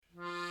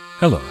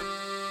Hello,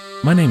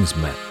 my name is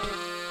Matt,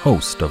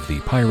 host of the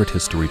Pirate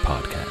History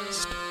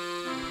Podcast.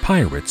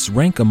 Pirates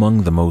rank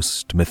among the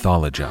most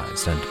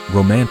mythologized and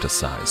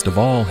romanticized of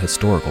all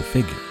historical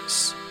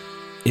figures.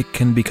 It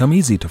can become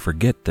easy to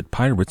forget that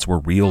pirates were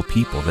real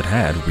people that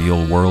had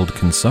real-world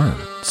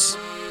concerns.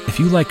 If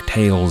you like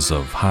tales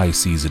of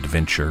high-seas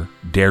adventure,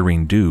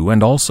 daring do,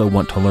 and also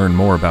want to learn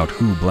more about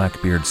who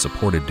Blackbeard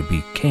supported to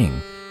be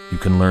king, you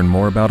can learn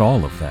more about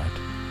all of that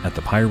at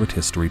the Pirate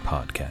History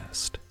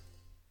Podcast.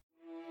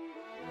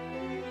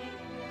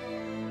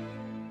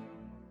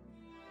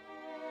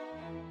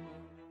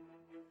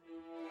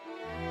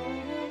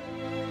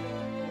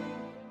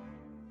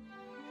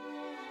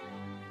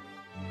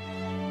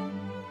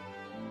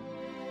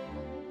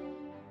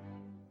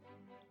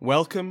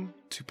 Welcome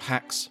to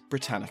Pax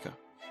Britannica.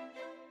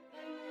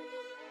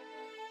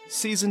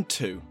 Season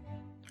 2,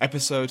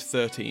 Episode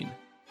 13.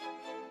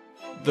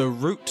 The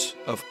Root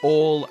of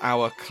All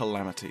Our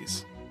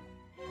Calamities.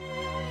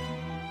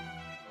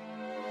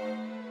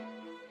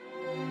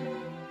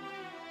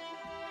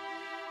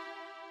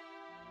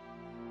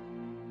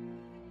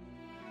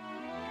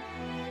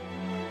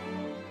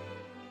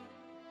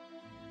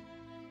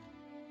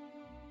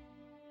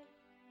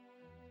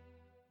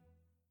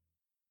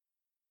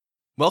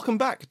 Welcome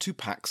back to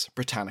Pax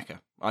Britannica.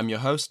 I'm your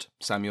host,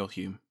 Samuel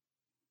Hume.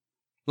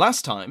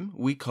 Last time,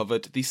 we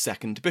covered the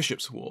Second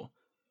Bishops' War.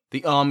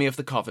 The Army of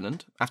the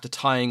Covenant, after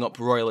tying up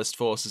royalist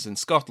forces in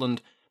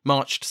Scotland,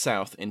 marched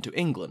south into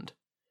England.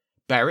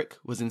 Berwick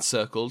was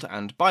encircled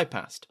and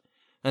bypassed,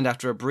 and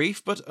after a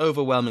brief but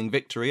overwhelming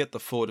victory at the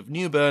Ford of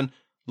Newburn,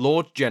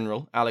 Lord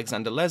General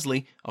Alexander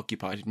Leslie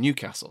occupied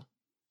Newcastle.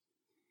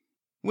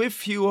 With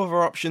few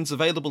other options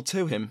available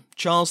to him,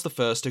 Charles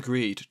I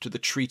agreed to the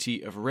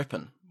Treaty of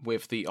Ripon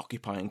with the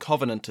occupying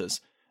Covenanters,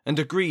 and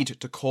agreed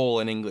to call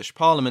an English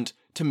Parliament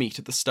to meet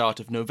at the start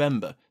of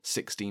November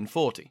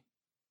 1640.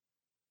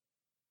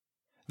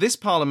 This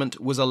Parliament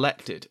was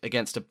elected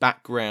against a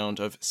background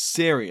of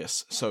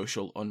serious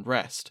social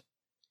unrest.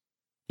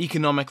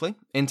 Economically,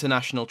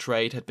 international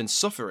trade had been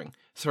suffering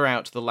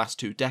throughout the last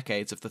 2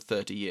 decades of the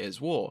 30 Years'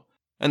 War,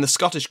 and the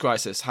Scottish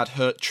crisis had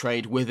hurt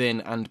trade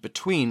within and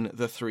between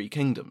the three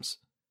kingdoms.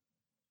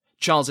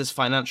 Charles's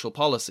financial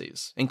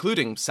policies,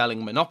 including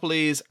selling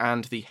monopolies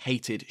and the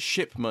hated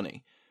ship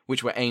money,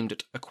 which were aimed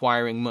at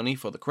acquiring money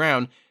for the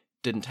crown,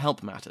 didn't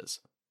help matters.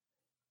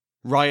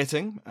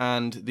 Rioting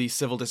and the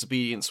civil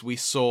disobedience we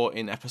saw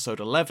in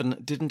episode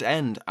 11 didn't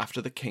end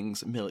after the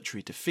king's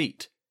military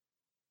defeat.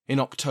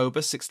 In October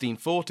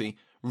 1640,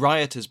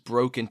 rioters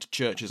broke into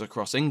churches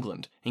across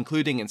England,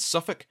 including in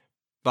Suffolk,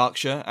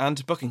 Berkshire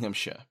and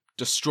Buckinghamshire,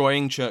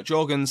 destroying church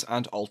organs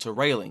and altar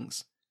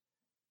railings.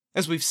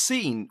 As we've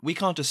seen, we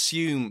can't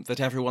assume that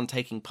everyone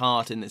taking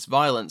part in this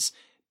violence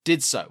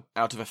did so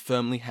out of a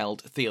firmly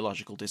held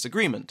theological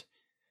disagreement.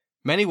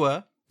 Many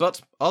were,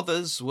 but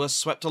others were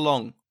swept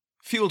along,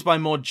 fueled by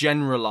more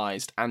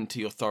generalised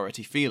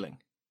anti-authority feeling.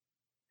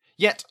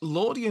 Yet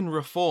Laudian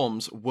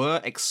reforms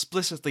were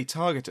explicitly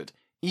targeted,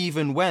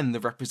 even when the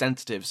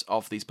representatives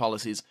of these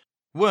policies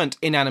weren't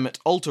inanimate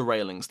altar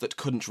railings that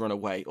couldn't run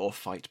away or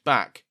fight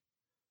back.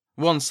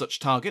 One such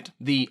target,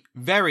 the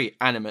very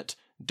animate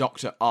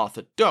Dr.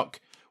 Arthur Duck,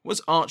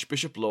 was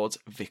Archbishop Laud's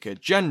Vicar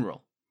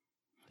General.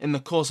 In the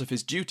course of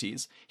his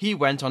duties, he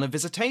went on a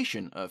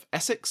visitation of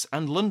Essex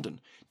and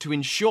London to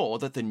ensure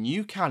that the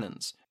new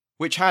canons,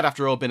 which had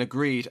after all been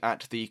agreed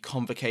at the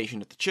convocation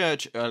of the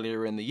church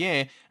earlier in the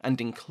year and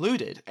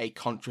included a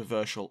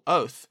controversial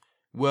oath,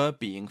 were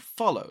being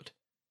followed.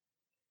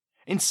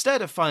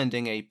 Instead of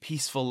finding a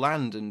peaceful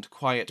land and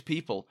quiet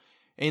people,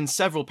 in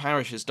several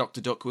parishes Dr.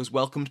 Duck was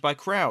welcomed by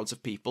crowds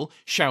of people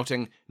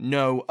shouting,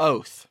 "No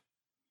oath!"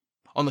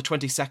 On the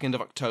 22nd of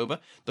October,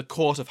 the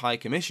Court of High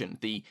Commission,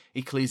 the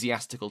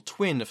ecclesiastical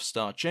twin of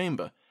Star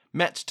Chamber,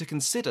 met to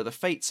consider the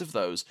fates of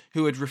those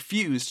who had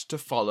refused to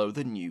follow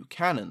the new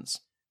canons.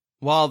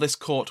 While this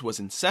court was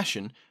in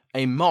session,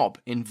 a mob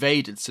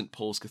invaded St.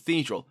 Paul's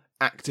Cathedral,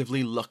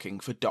 actively looking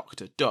for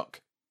Dr.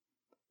 Duck.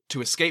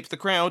 To escape the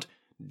crowd,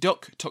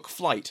 Duck took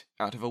flight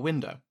out of a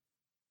window.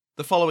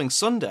 The following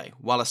Sunday,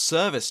 while a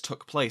service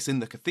took place in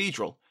the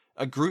cathedral,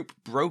 a group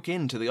broke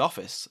into the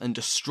office and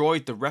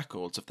destroyed the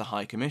records of the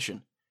High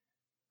Commission.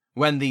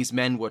 When these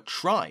men were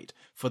tried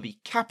for the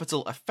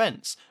capital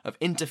offence of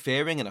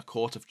interfering in a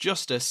court of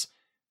justice,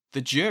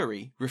 the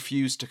jury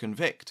refused to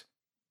convict.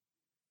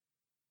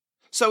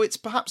 So it's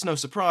perhaps no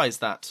surprise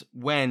that,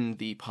 when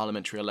the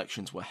parliamentary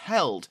elections were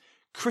held,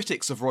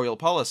 critics of royal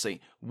policy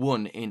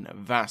won in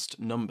vast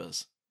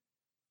numbers.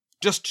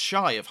 Just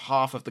shy of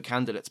half of the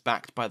candidates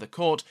backed by the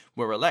court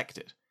were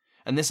elected,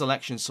 and this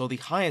election saw the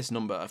highest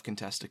number of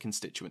contested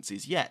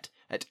constituencies yet,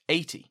 at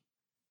 80.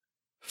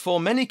 For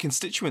many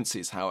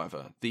constituencies,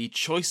 however, the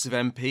choice of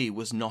MP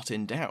was not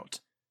in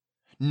doubt.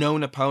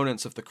 Known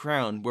opponents of the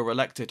crown were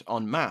elected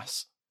en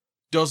masse.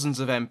 Dozens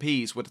of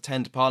MPs would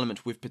attend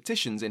Parliament with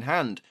petitions in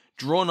hand,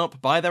 drawn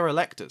up by their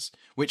electors,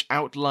 which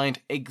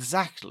outlined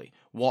exactly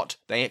what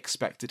they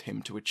expected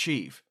him to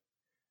achieve.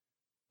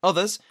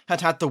 Others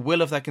had had the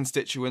will of their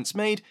constituents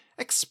made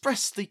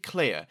expressly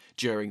clear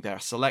during their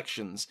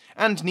selections,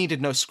 and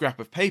needed no scrap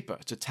of paper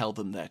to tell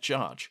them their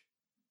charge.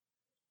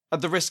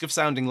 At the risk of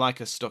sounding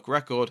like a stuck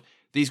record,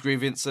 these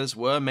grievances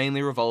were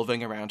mainly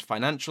revolving around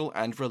financial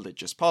and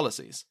religious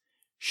policies,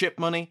 ship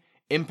money,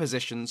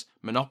 impositions,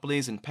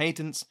 monopolies and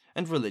patents,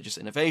 and religious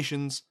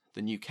innovations,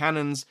 the new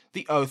canons,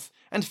 the oath,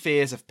 and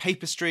fears of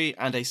papistry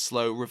and a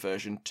slow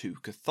reversion to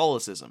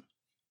Catholicism.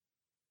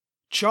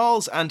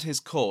 Charles and his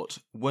court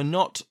were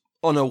not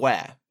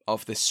unaware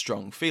of this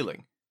strong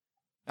feeling.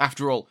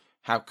 After all,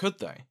 how could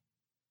they?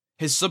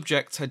 His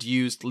subjects had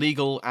used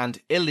legal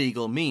and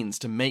illegal means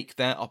to make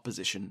their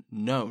opposition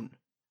known.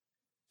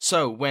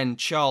 So when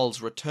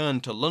Charles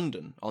returned to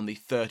London on the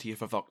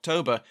 30th of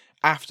October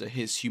after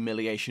his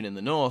humiliation in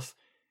the north,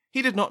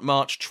 he did not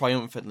march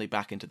triumphantly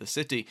back into the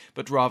city,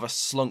 but rather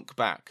slunk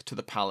back to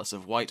the Palace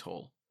of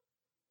Whitehall.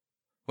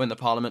 When the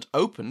Parliament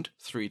opened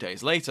 3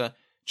 days later,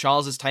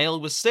 Charles's tail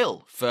was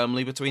still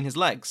firmly between his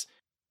legs,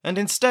 and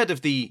instead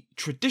of the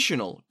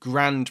traditional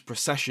grand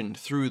procession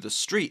through the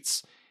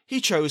streets, he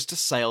chose to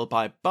sail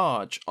by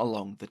barge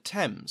along the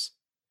Thames.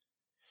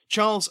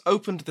 Charles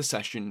opened the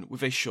session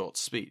with a short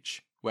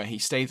speech, where he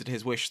stated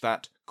his wish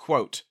that,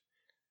 quote,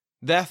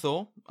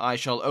 "Therefore, I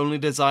shall only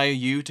desire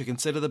you to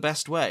consider the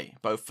best way,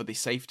 both for the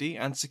safety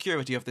and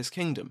security of this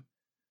kingdom,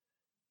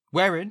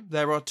 wherein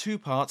there are 2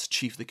 parts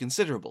chiefly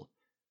considerable.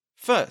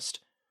 First,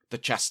 the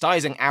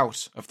chastising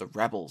out of the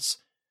rebels,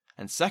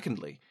 and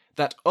secondly,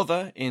 that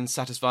other in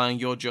satisfying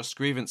your just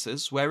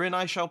grievances, wherein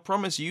I shall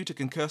promise you to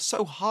concur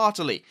so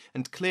heartily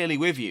and clearly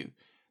with you,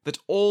 that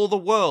all the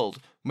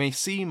world may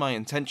see my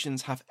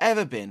intentions have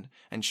ever been,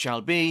 and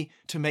shall be,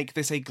 to make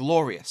this a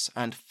glorious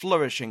and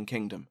flourishing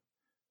kingdom."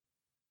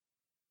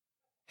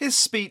 His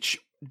speech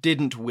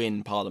didn't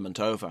win Parliament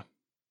over.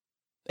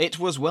 It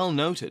was well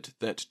noted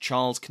that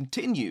Charles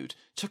continued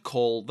to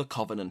call the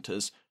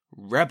Covenanters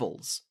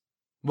rebels,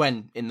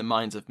 when, in the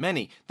minds of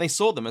many, they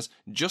saw them as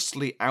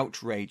justly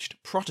outraged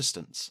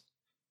Protestants.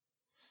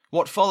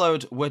 What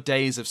followed were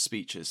days of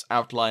speeches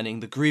outlining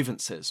the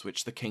grievances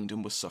which the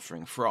kingdom was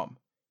suffering from.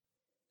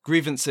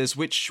 Grievances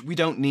which we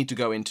don't need to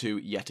go into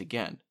yet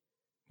again.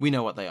 We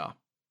know what they are.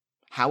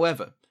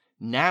 However,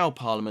 now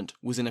Parliament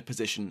was in a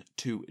position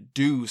to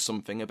do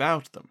something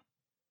about them.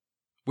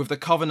 With the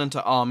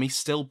Covenanter army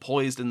still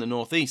poised in the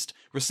northeast,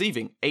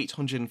 receiving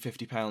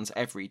 £850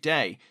 every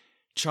day,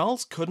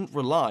 Charles couldn't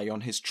rely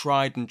on his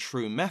tried and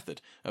true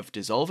method of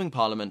dissolving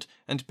Parliament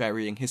and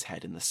burying his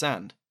head in the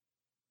sand.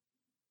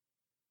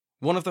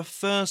 One of the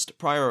first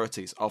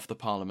priorities of the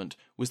Parliament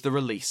was the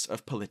release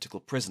of political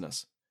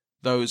prisoners,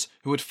 those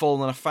who had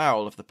fallen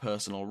afoul of the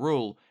personal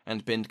rule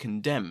and been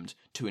condemned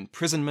to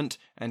imprisonment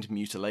and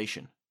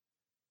mutilation.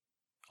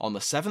 On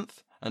the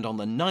 7th and on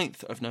the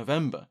 9th of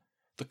November,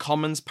 the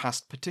Commons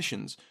passed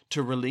petitions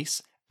to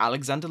release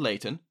Alexander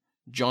Leighton,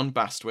 John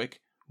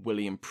Bastwick,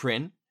 William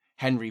Prynne,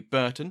 Henry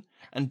Burton,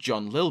 and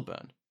John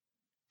Lilburne.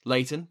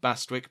 Leighton,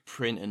 Bastwick,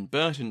 Prynne, and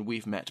Burton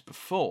we've met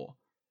before.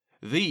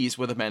 These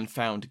were the men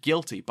found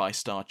guilty by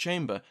Star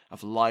Chamber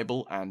of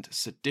libel and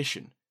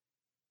sedition.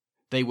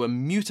 They were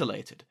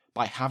mutilated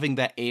by having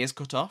their ears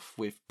cut off,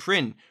 with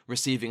Prynne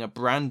receiving a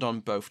brand on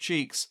both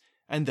cheeks,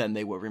 and then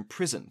they were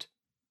imprisoned.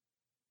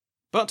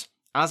 But,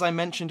 as I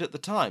mentioned at the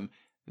time,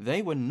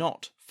 they were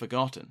not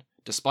forgotten,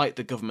 despite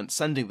the government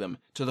sending them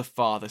to the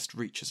farthest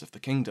reaches of the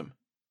kingdom.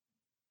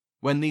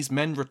 When these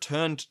men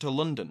returned to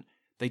London,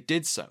 they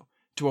did so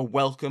to a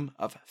welcome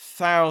of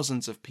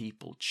thousands of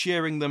people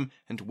cheering them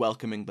and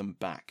welcoming them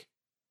back.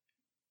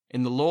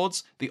 In the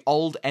Lords, the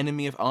old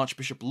enemy of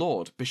Archbishop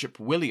Laud, Bishop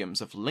Williams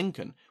of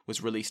Lincoln,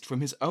 was released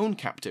from his own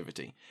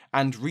captivity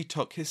and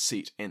retook his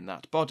seat in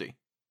that body.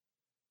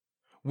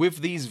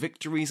 With these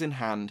victories in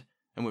hand,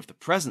 and with the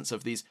presence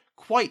of these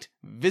quite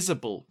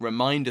visible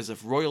reminders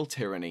of royal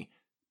tyranny,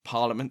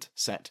 Parliament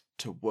set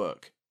to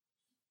work.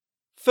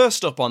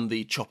 First up on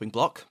the chopping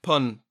block,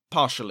 pun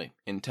partially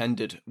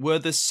intended, were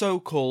the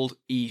so-called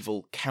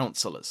evil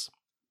councillors,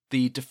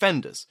 the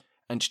defenders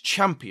and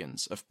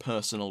champions of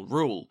personal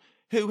rule,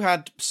 who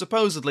had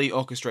supposedly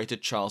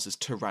orchestrated Charles's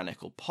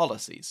tyrannical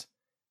policies.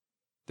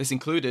 This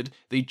included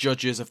the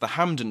judges of the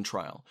Hampden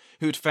trial,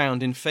 who had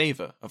found in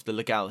favour of the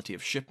legality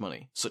of ship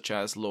money, such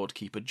as Lord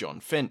Keeper John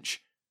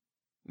Finch.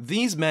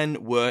 These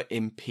men were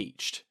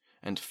impeached,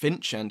 and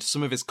Finch and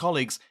some of his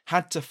colleagues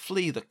had to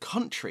flee the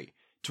country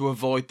to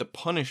avoid the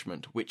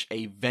punishment which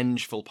a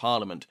vengeful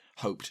Parliament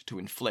hoped to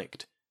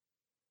inflict.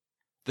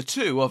 The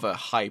 2 other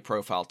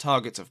high-profile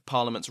targets of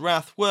Parliament's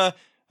wrath were,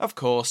 of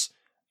course,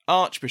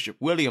 Archbishop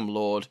William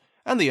Laud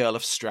and the Earl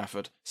of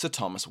Strafford, Sir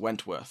Thomas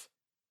Wentworth.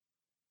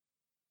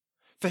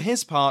 For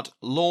his part,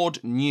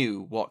 Laud knew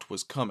what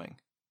was coming.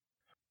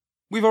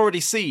 We've already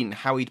seen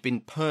how he'd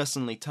been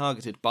personally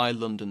targeted by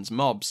London's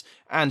mobs,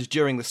 and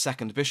during the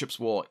Second Bishops'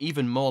 War,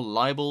 even more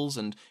libels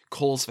and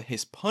calls for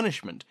his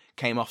punishment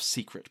came off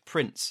secret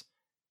prints.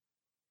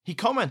 He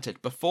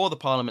commented before the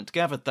Parliament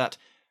gathered that,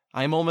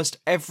 "I am almost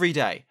every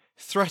day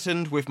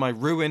threatened with my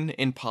ruin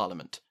in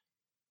Parliament."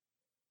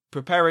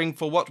 Preparing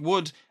for what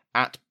would,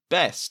 at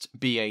best,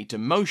 be a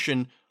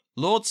demotion,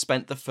 Laud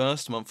spent the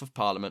first month of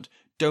Parliament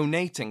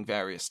donating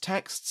various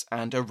texts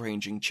and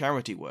arranging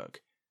charity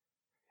work.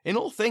 In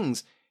all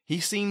things, he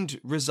seemed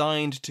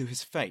resigned to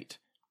his fate,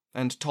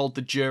 and told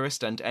the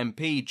jurist and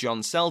MP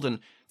John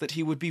Selden that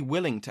he would be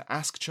willing to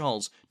ask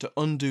Charles to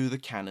undo the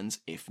canons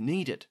if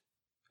needed.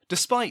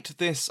 Despite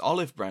this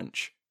olive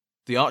branch,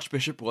 the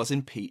Archbishop was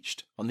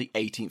impeached on the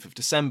 18th of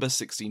December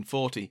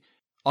 1640,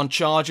 on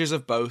charges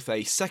of both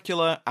a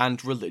secular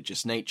and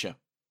religious nature.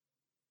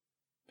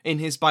 In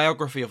his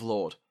biography of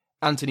Laud,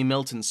 Anthony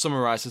Milton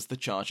summarises the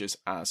charges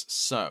as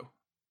so.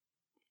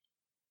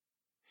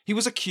 He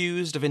was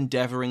accused of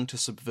endeavouring to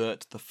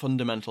subvert the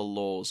fundamental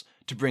laws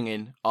to bring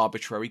in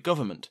arbitrary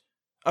government,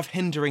 of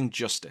hindering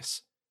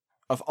justice,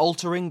 of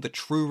altering the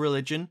true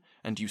religion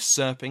and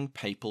usurping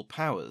papal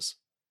powers,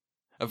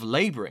 of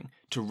labouring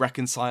to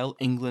reconcile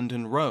England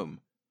and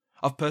Rome,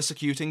 of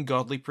persecuting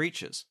godly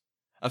preachers,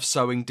 of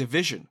sowing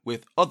division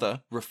with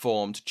other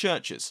reformed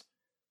churches,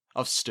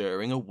 of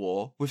stirring a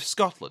war with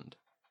Scotland,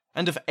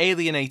 and of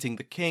alienating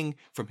the king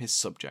from his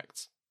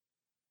subjects.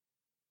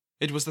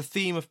 It was the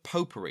theme of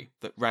popery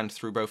that ran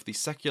through both the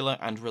secular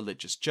and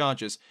religious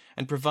charges,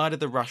 and provided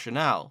the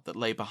rationale that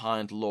lay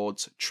behind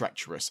Laud's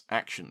treacherous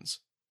actions.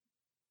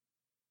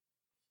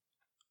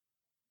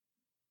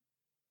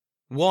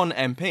 One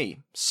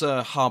MP,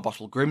 Sir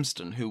Harbottle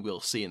Grimston, who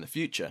we'll see in the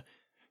future,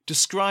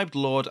 described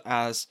Laud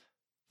as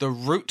the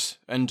root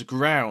and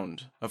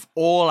ground of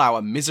all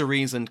our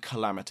miseries and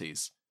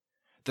calamities,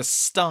 the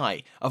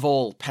sty of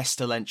all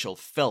pestilential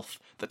filth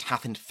that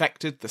hath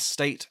infected the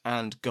state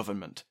and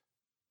government.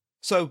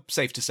 So,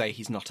 safe to say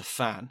he's not a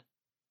fan.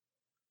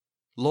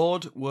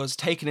 Laud was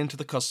taken into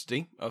the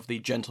custody of the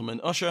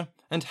gentleman usher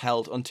and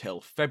held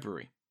until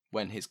February,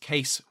 when his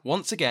case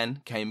once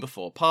again came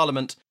before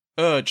Parliament,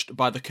 urged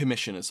by the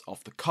commissioners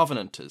of the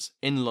Covenanters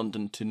in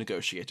London to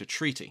negotiate a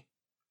treaty.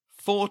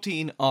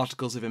 14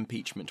 articles of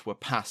impeachment were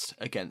passed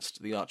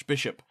against the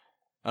Archbishop,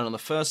 and on the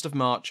 1st of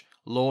March,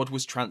 Laud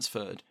was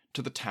transferred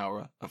to the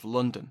Tower of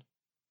London.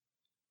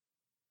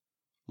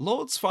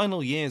 Laud's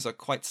final years are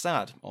quite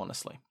sad,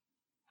 honestly.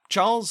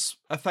 Charles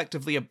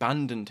effectively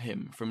abandoned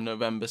him from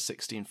November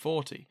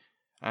 1640,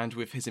 and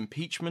with his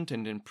impeachment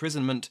and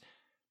imprisonment,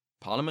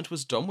 Parliament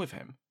was done with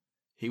him.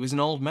 He was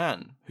an old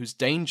man whose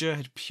danger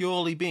had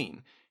purely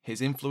been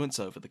his influence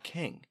over the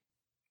king.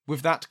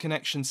 With that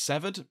connection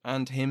severed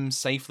and him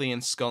safely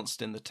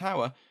ensconced in the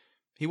Tower,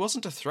 he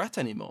wasn't a threat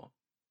anymore.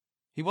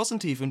 He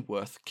wasn't even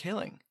worth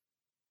killing.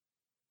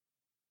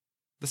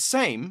 The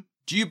same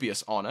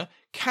dubious honour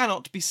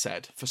cannot be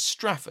said for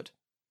Strafford.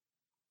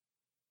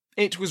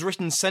 It was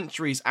written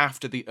centuries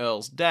after the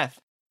Earl's death,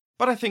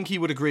 but I think he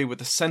would agree with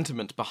the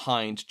sentiment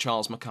behind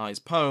Charles Mackay's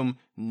poem,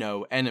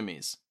 No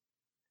Enemies.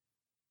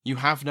 You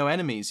have no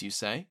enemies, you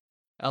say?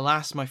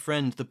 Alas, my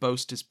friend, the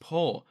boast is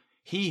poor.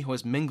 He who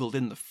has mingled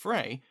in the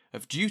fray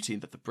of duty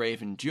that the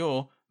brave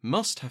endure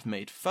must have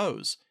made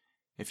foes.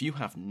 If you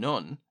have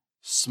none,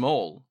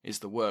 small is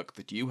the work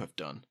that you have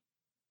done.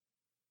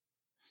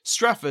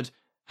 Strafford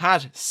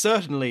had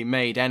certainly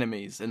made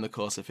enemies in the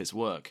course of his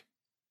work.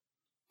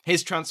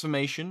 His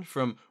transformation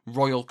from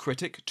royal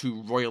critic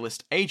to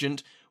royalist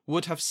agent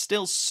would have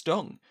still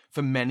stung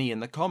for many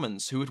in the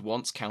Commons who had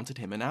once counted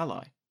him an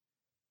ally.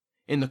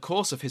 In the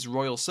course of his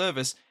royal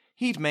service,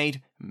 he'd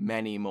made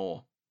many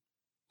more.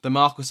 The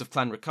Marquess of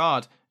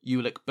Clanricarde,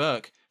 Ulick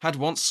Burke, had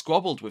once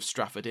squabbled with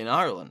Strafford in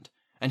Ireland,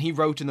 and he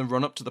wrote in the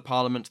run-up to the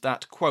Parliament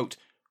that, quote,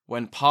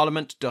 "When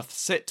Parliament doth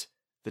sit,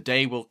 the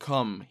day will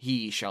come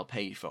he shall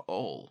pay for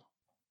all."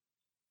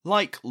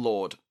 Like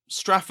Laud,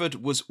 Strafford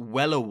was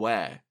well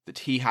aware that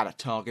he had a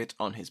target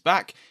on his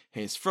back,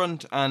 his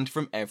front, and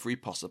from every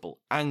possible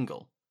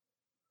angle.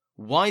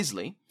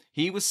 Wisely,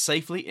 he was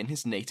safely in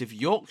his native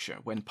Yorkshire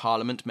when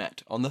Parliament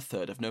met on the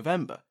 3rd of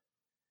November.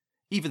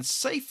 Even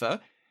safer,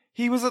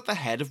 he was at the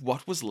head of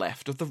what was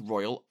left of the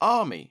Royal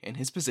Army in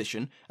his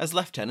position as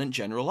Lieutenant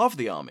General of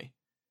the Army.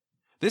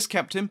 This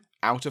kept him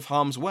out of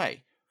harm's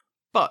way,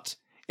 but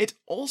it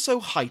also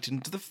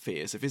heightened the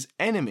fears of his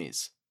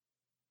enemies.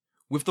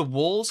 With the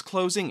walls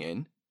closing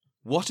in,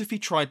 what if he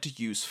tried to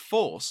use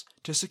force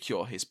to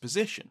secure his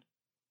position?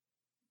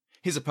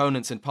 His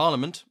opponents in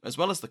Parliament, as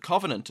well as the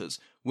Covenanters,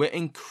 were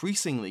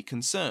increasingly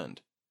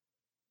concerned.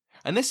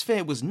 And this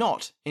fear was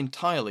not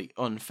entirely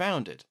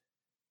unfounded.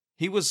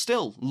 He was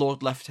still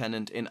Lord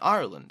Lieutenant in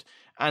Ireland,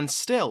 and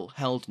still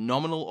held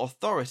nominal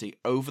authority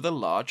over the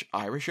large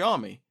Irish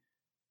army.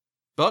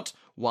 But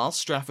while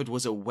Strafford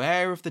was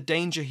aware of the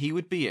danger he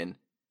would be in,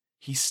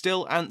 he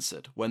still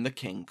answered when the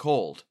king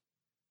called.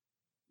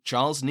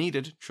 Charles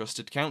needed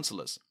trusted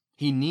counsellors.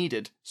 He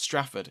needed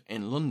Strafford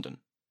in London.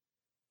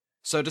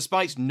 So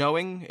despite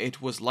knowing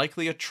it was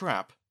likely a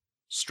trap,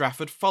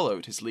 Strafford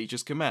followed his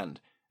liege's command,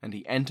 and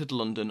he entered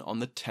London on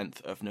the 10th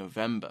of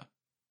November.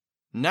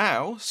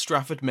 Now,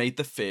 Strafford made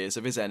the fears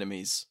of his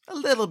enemies a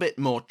little bit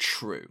more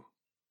true.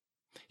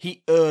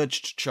 He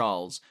urged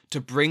Charles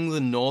to bring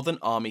the Northern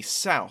Army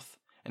south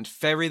and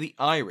ferry the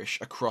Irish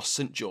across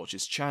St.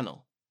 George's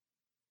Channel.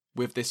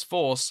 With this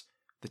force,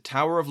 the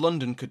Tower of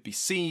London could be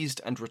seized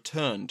and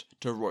returned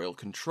to royal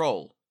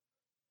control,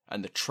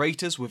 and the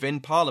traitors within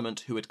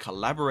Parliament who had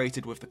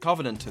collaborated with the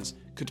Covenanters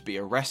could be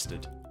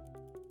arrested.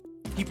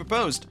 He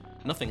proposed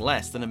nothing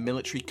less than a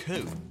military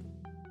coup.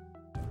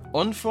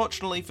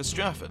 Unfortunately for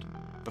Strafford,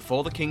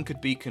 before the king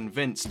could be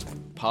convinced,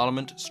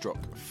 Parliament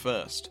struck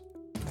first.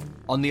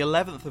 On the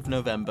 11th of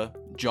November,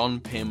 John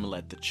Pym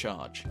led the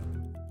charge.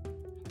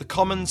 The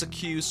Commons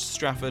accused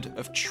Strafford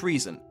of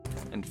treason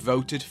and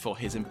voted for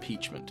his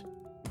impeachment.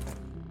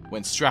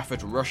 When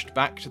Strafford rushed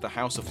back to the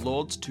House of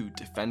Lords to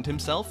defend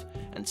himself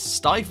and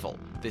stifle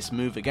this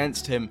move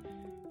against him,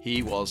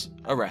 he was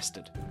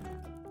arrested.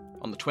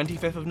 On the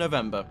 25th of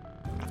November,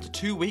 after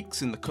 2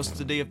 weeks in the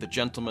custody of the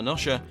gentleman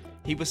usher,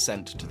 he was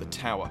sent to the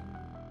Tower.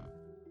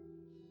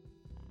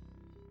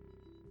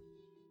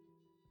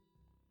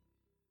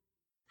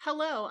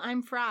 Hello,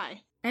 I'm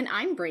Fry. And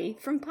I'm Bree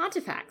from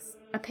Pontifex,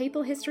 a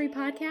papal history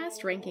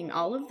podcast ranking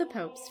all of the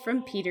popes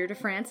from Peter to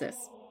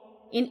Francis.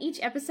 In each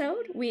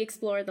episode, we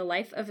explore the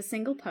life of a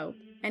single pope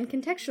and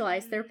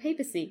contextualize their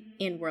papacy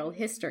in world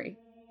history.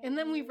 And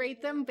then we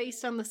rate them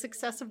based on the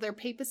success of their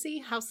papacy,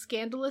 how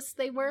scandalous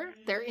they were,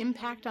 their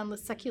impact on the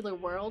secular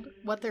world,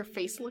 what their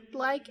face looked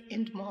like,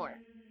 and more.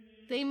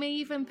 They may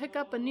even pick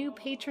up a new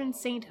patron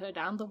sainthood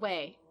on the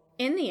way.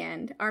 In the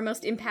end, our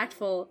most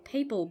impactful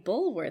papal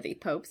bull-worthy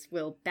popes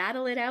will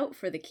battle it out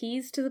for the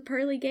keys to the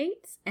pearly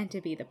gates and to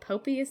be the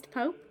popiest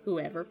pope who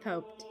ever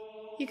poped.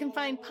 You can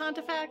find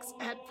Pontifex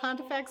at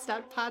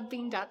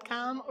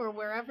pontifex.podbean.com or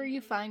wherever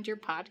you find your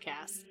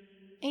podcasts,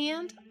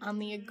 and on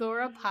the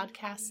Agora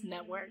Podcast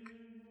Network.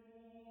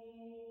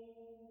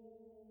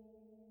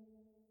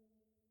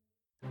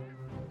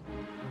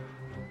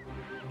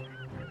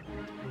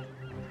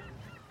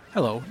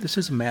 Hello, this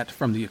is Matt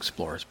from the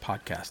Explorers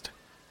Podcast.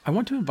 I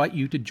want to invite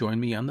you to join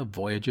me on the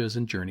voyages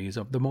and journeys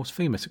of the most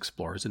famous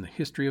explorers in the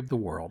history of the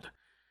world.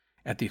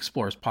 At the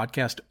Explorers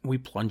Podcast, we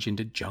plunge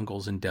into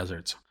jungles and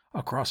deserts,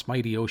 across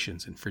mighty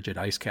oceans and frigid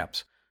ice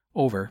caps,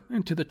 over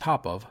and to the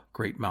top of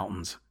great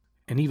mountains,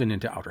 and even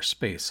into outer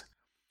space.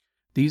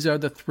 These are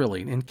the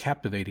thrilling and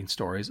captivating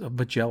stories of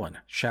Magellan,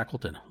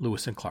 Shackleton,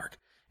 Lewis and Clark,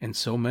 and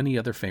so many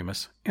other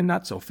famous and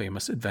not so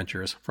famous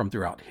adventurers from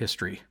throughout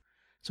history.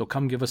 So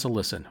come give us a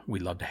listen.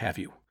 We'd love to have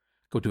you.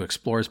 Go to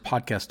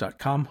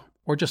explorerspodcast.com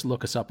or just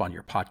look us up on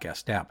your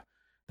podcast app.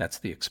 That's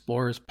the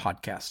Explorers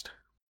Podcast.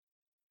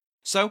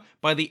 So,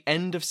 by the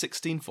end of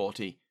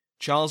 1640,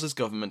 Charles's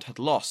government had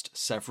lost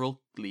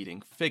several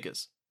leading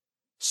figures,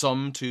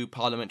 some to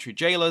parliamentary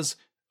jailers,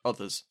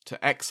 others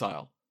to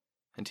exile,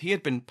 and he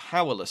had been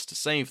powerless to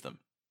save them.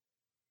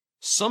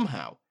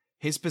 Somehow,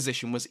 his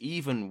position was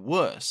even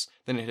worse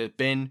than it had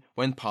been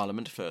when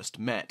Parliament first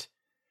met,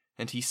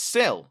 and he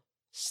still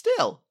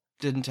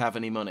didn't have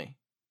any money.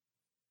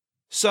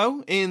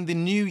 So, in the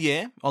new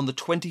year, on the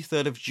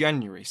 23rd of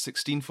January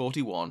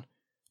 1641,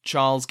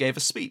 Charles gave a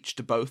speech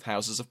to both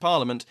Houses of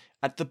Parliament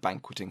at the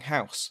Banqueting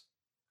House.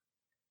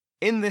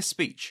 In this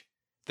speech,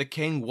 the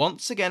king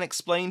once again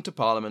explained to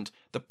Parliament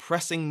the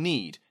pressing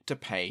need to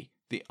pay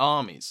the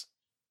armies,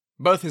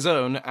 both his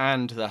own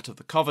and that of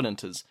the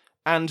Covenanters,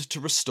 and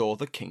to restore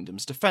the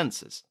kingdom's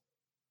defences.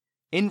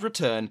 In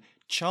return,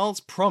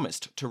 Charles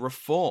promised to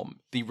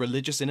reform the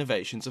religious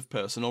innovations of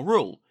personal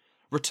rule,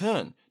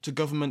 return to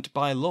government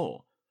by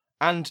law,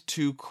 and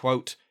to,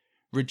 quote,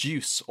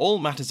 reduce all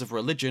matters of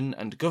religion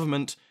and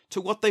government to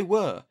what they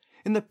were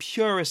in the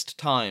purest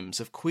times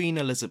of Queen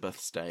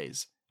Elizabeth's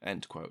days,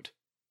 end quote.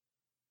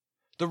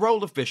 The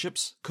role of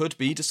bishops could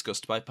be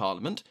discussed by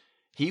Parliament.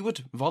 He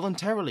would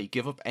voluntarily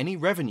give up any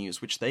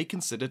revenues which they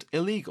considered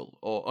illegal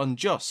or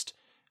unjust,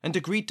 and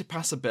agreed to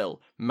pass a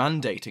bill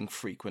mandating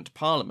frequent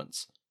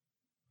parliaments.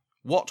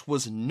 What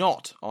was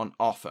not on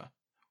offer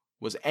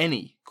was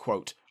any,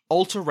 quote,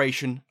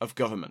 alteration of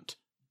government.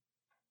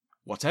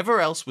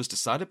 Whatever else was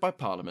decided by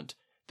Parliament,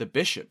 the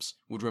bishops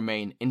would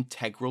remain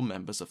integral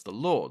members of the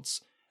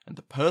Lords, and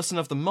the person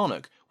of the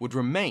monarch would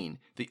remain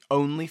the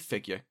only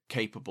figure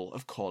capable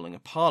of calling a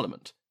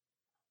parliament.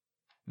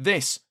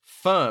 This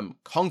firm,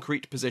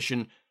 concrete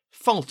position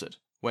faltered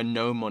when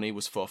no money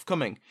was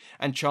forthcoming,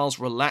 and Charles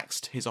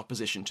relaxed his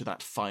opposition to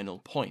that final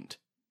point.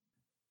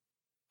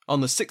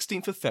 On the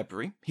 16th of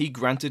February, he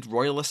granted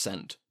royal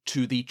assent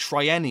to the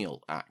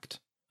Triennial Act,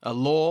 a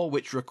law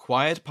which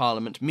required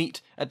Parliament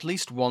meet at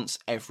least once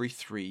every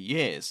 3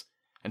 years,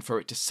 and for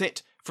it to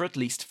sit for at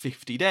least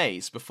 50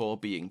 days before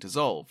being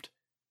dissolved.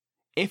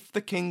 If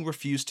the king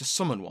refused to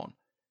summon one,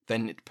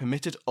 then it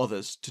permitted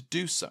others to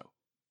do so.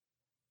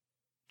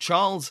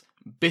 Charles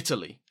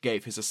bitterly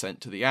gave his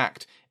assent to the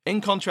act,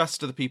 in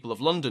contrast to the people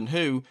of London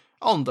who,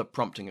 on the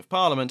prompting of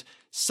Parliament,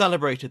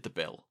 celebrated the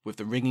bill with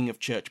the ringing of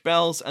church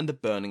bells and the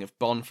burning of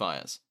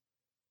bonfires.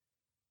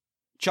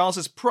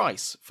 Charles's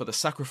price for the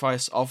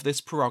sacrifice of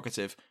this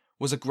prerogative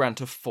was a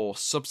grant of 4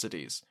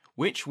 subsidies,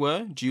 which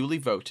were duly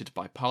voted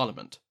by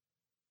Parliament.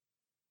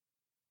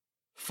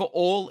 For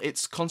all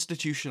its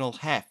constitutional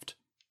heft,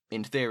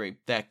 in theory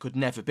there could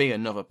never be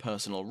another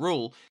personal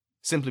rule,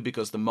 simply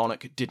because the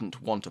monarch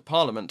didn't want a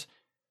parliament,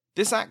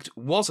 this act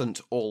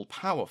wasn't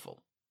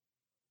all-powerful.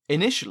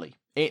 Initially,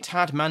 it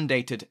had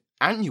mandated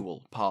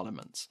annual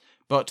parliaments,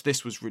 but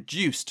this was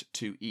reduced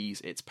to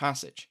ease its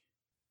passage.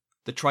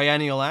 The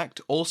Triennial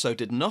Act also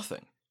did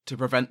nothing to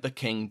prevent the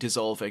king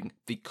dissolving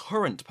the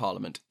current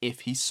parliament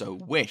if he so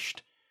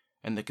wished,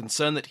 and the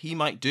concern that he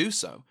might do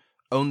so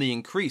only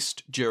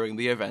increased during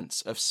the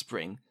events of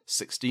spring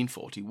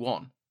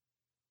 1641.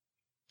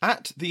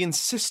 At the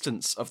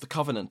insistence of the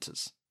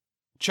Covenanters,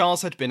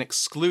 Charles had been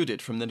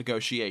excluded from the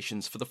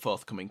negotiations for the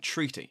forthcoming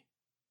treaty.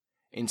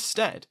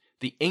 Instead,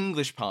 the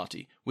English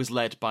party was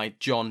led by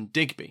John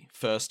Digby,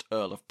 1st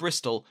Earl of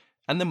Bristol,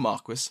 and the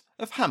Marquis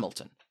of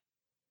Hamilton.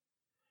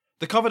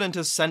 The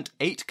Covenanters sent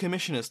 8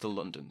 commissioners to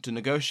London to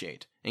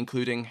negotiate,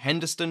 including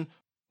Henderston,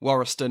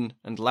 Warriston,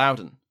 and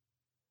Loudon.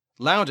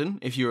 Loudon,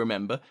 if you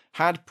remember,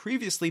 had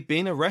previously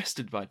been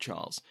arrested by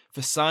Charles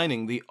for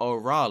signing the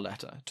Horat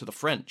letter to the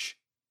French.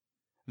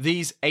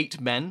 These 8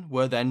 men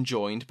were then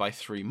joined by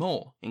 3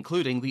 more,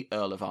 including the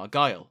Earl of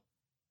Argyll.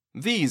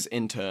 These,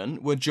 in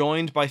turn, were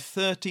joined by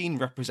 13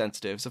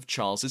 representatives of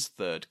Charles's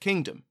Third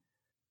Kingdom.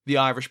 The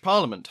Irish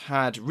Parliament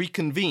had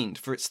reconvened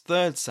for its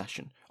 3rd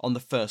session on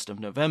the 1st of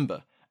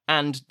November,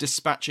 and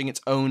dispatching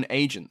its own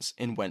agents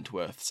in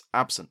Wentworth's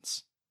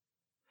absence.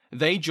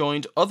 They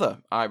joined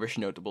other Irish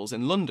notables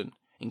in London,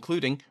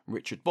 including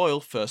Richard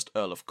Boyle, 1st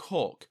Earl of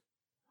Cork.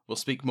 We'll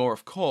speak more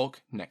of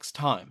Cork next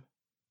time.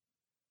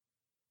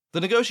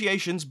 The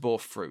negotiations bore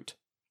fruit.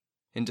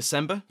 In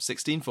December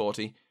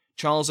 1640,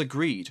 Charles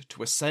agreed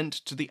to assent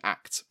to the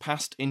acts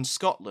passed in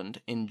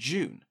Scotland in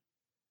June,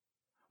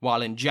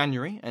 while in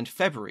January and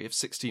February of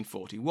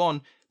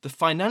 1641, the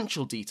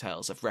financial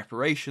details of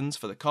reparations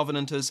for the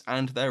Covenanters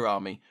and their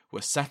army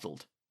were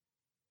settled.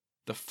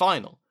 The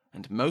final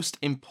and most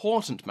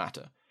important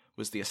matter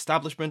was the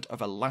establishment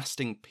of a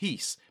lasting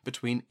peace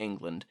between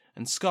England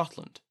and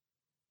Scotland.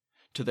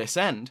 To this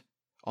end,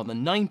 on the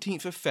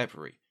 19th of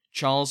February,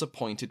 Charles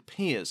appointed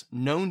peers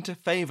known to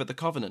favour the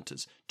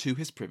Covenanters to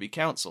his Privy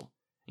Council,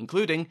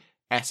 including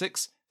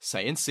Essex,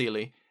 Say and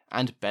Sealy,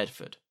 and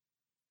Bedford.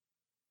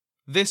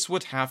 This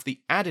would have the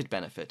added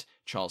benefit,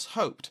 Charles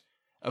hoped,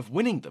 of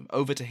winning them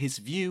over to his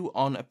view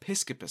on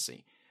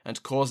episcopacy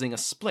and causing a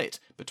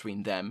split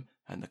between them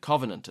and the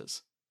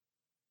Covenanters.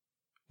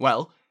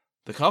 Well,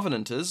 the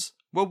Covenanters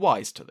were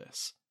wise to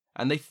this,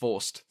 and they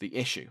forced the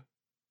issue.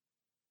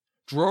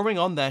 Drawing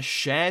on their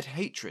shared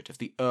hatred of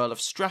the Earl of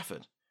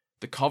Strafford,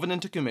 the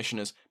Covenanter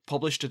commissioners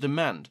published a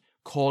demand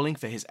calling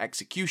for his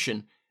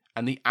execution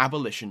and the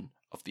abolition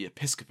of the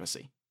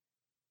episcopacy.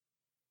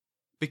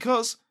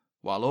 Because,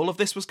 while all of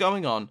this was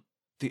going on,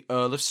 the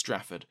Earl of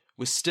Strafford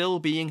was still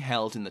being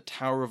held in the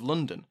Tower of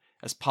London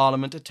as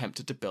Parliament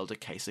attempted to build a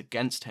case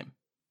against him.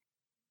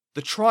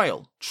 The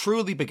trial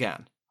truly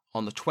began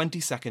on the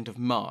 22nd of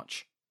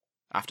March,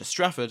 after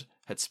Strafford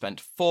had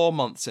spent 4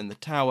 months in the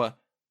Tower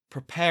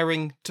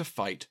preparing to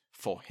fight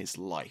for his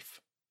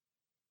life.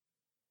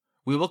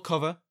 We will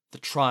cover the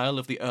trial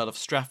of the Earl of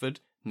Strafford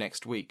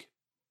next week.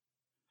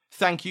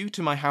 Thank you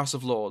to my House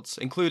of Lords,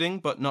 including,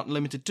 but not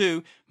limited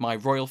to, my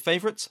royal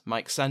favourites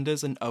Mike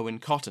Sanders and Owen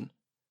Cotton,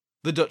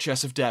 the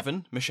Duchess of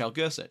Devon, Michelle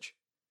Gersich,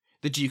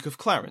 the Duke of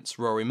Clarence,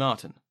 Rory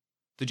Martin,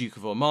 the Duke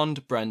of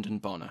Ormond, Brendan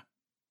Bonner.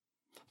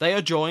 They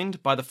are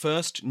joined by the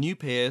first new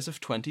peers of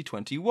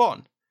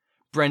 2021,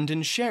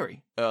 Brendan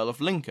Sherry, Earl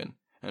of Lincoln,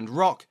 and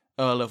Rock,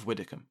 Earl of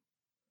Widdicombe.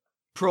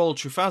 Prawl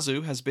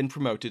Trufazu has been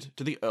promoted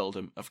to the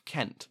Earldom of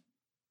Kent.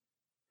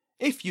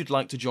 If you'd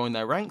like to join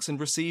their ranks and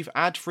receive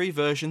ad-free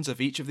versions of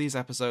each of these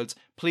episodes,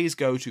 please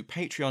go to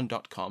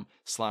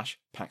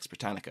patreon.com/Pax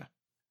Britannica.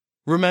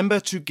 Remember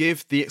to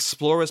give the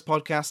Explorers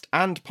podcast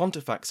and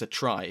Pontifex a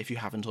try if you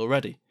haven't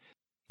already.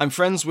 I'm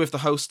friends with the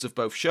hosts of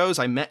both shows.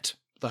 I met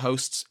the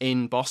hosts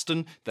in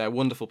Boston. They're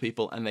wonderful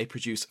people and they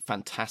produce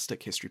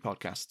fantastic history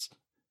podcasts.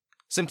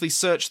 Simply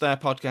search their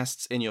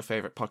podcasts in your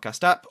favourite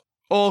podcast app,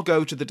 or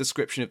go to the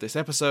description of this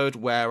episode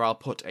where I'll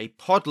put a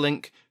pod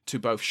link to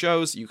both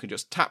shows. You can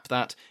just tap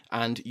that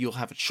and you'll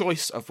have a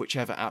choice of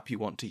whichever app you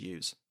want to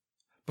use.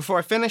 Before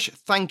I finish,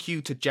 thank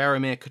you to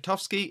Jaromir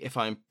Kotowski, if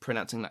I'm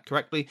pronouncing that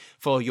correctly,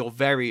 for your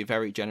very,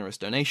 very generous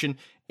donation.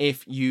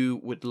 If you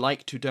would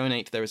like to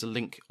donate, there is a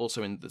link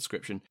also in the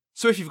description.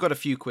 So if you've got a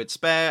few quid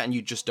spare and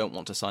you just don't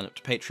want to sign up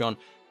to Patreon,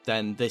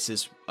 then this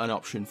is an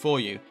option for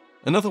you.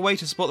 Another way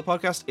to support the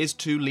podcast is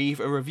to leave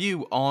a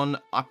review on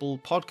Apple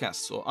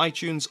Podcasts or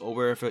iTunes or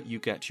wherever you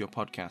get your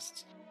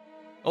podcasts.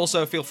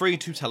 Also, feel free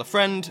to tell a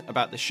friend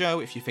about the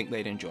show if you think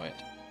they'd enjoy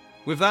it.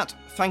 With that,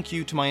 thank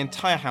you to my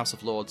entire House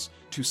of Lords,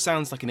 to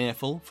Sounds Like an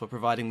Earful for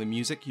providing the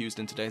music used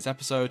in today's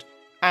episode,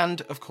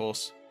 and, of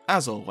course,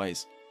 as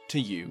always,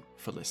 to you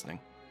for listening.